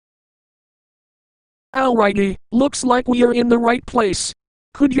Alrighty, looks like we are in the right place.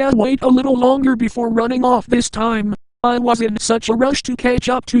 Could ya wait a little longer before running off this time? I was in such a rush to catch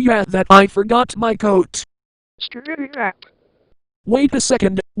up to ya that I forgot my coat. Skiddy rap. Wait a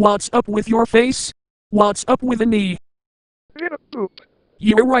second, what's up with your face? What's up with the knee? Little poop.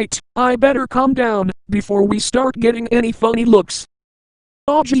 You're right, I better calm down, before we start getting any funny looks.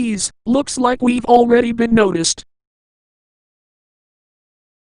 Oh geez, looks like we've already been noticed.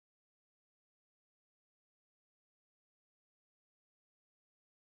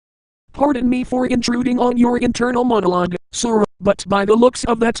 Pardon me for intruding on your internal monologue, sir, but by the looks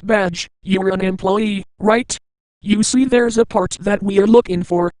of that badge, you're an employee, right? You see there's a part that we're looking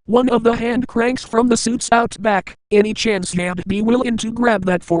for, one of the hand cranks from the suits out back. Any chance you'd be willing to grab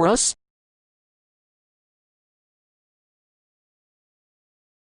that for us?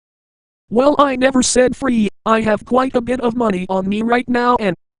 Well, I never said free. I have quite a bit of money on me right now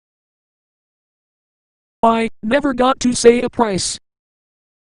and I never got to say a price.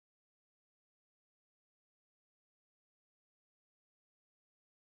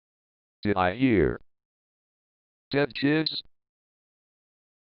 Did I hear? Dead kids?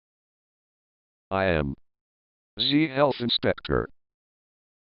 I am the health inspector.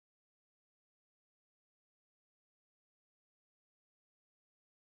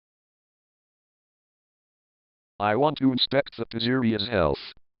 I want to inspect the pizzeria's health.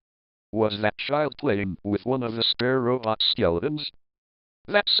 Was that child playing with one of the spare robot skeletons?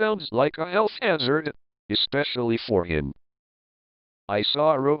 That sounds like a health hazard, especially for him. I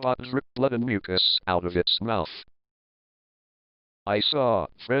saw a robot drip blood and mucus out of its mouth. I saw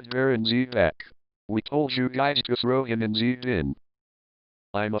Fredbear in the back. We told you guys to throw him in the bin.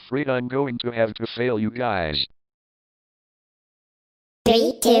 I'm afraid I'm going to have to fail you guys.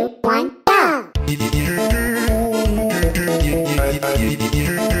 3, 2, 1, go!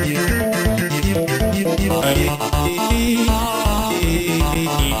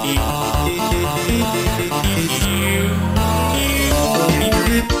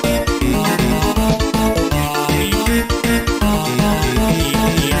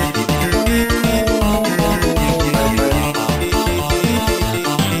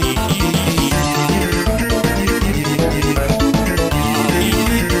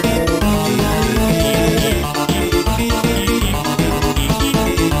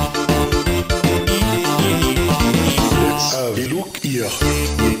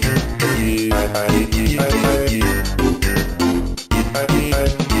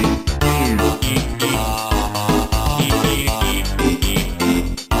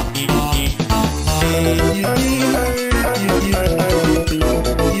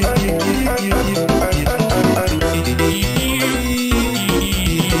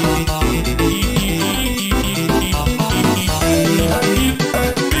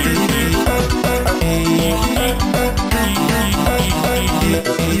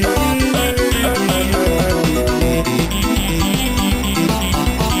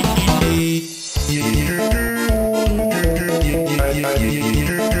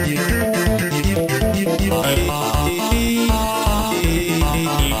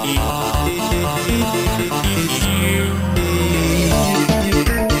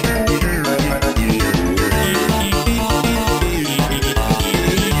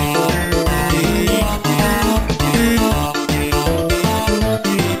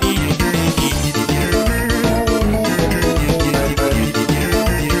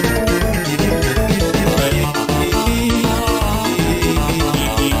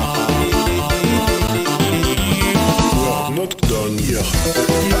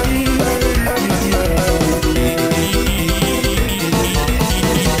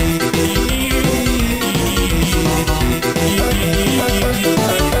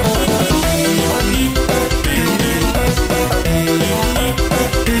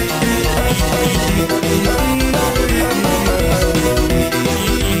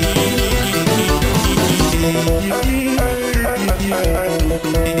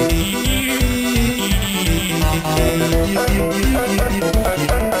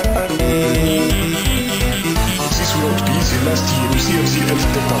 This world is the last year, see of the Earth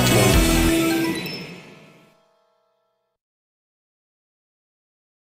Decathlon.